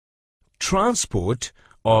Transport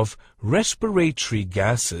of respiratory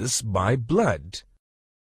gases by blood.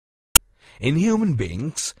 In human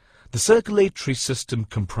beings, the circulatory system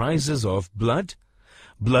comprises of blood,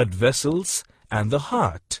 blood vessels, and the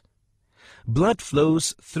heart. Blood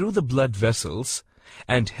flows through the blood vessels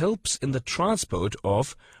and helps in the transport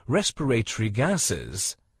of respiratory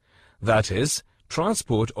gases, that is,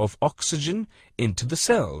 transport of oxygen into the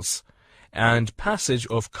cells and passage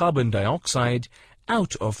of carbon dioxide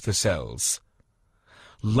out of the cells.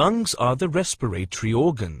 Lungs are the respiratory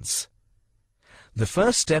organs. The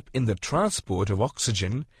first step in the transport of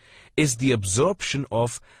oxygen is the absorption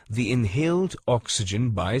of the inhaled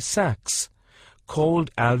oxygen by sacs,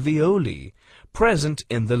 called alveoli, present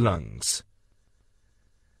in the lungs.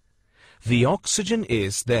 The oxygen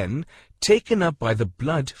is then taken up by the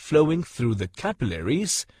blood flowing through the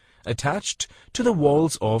capillaries attached to the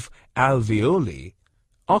walls of alveoli.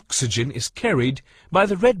 Oxygen is carried by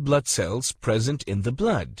the red blood cells present in the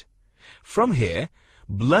blood. From here,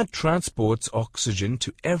 blood transports oxygen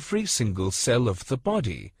to every single cell of the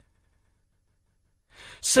body.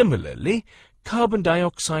 Similarly, carbon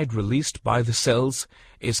dioxide released by the cells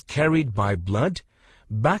is carried by blood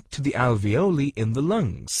back to the alveoli in the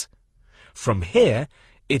lungs. From here,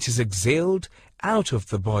 it is exhaled out of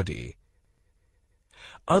the body.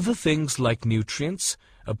 Other things like nutrients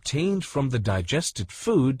obtained from the digested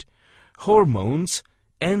food, hormones,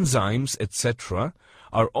 enzymes, etc.,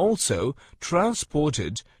 are also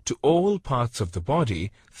transported to all parts of the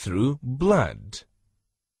body through blood.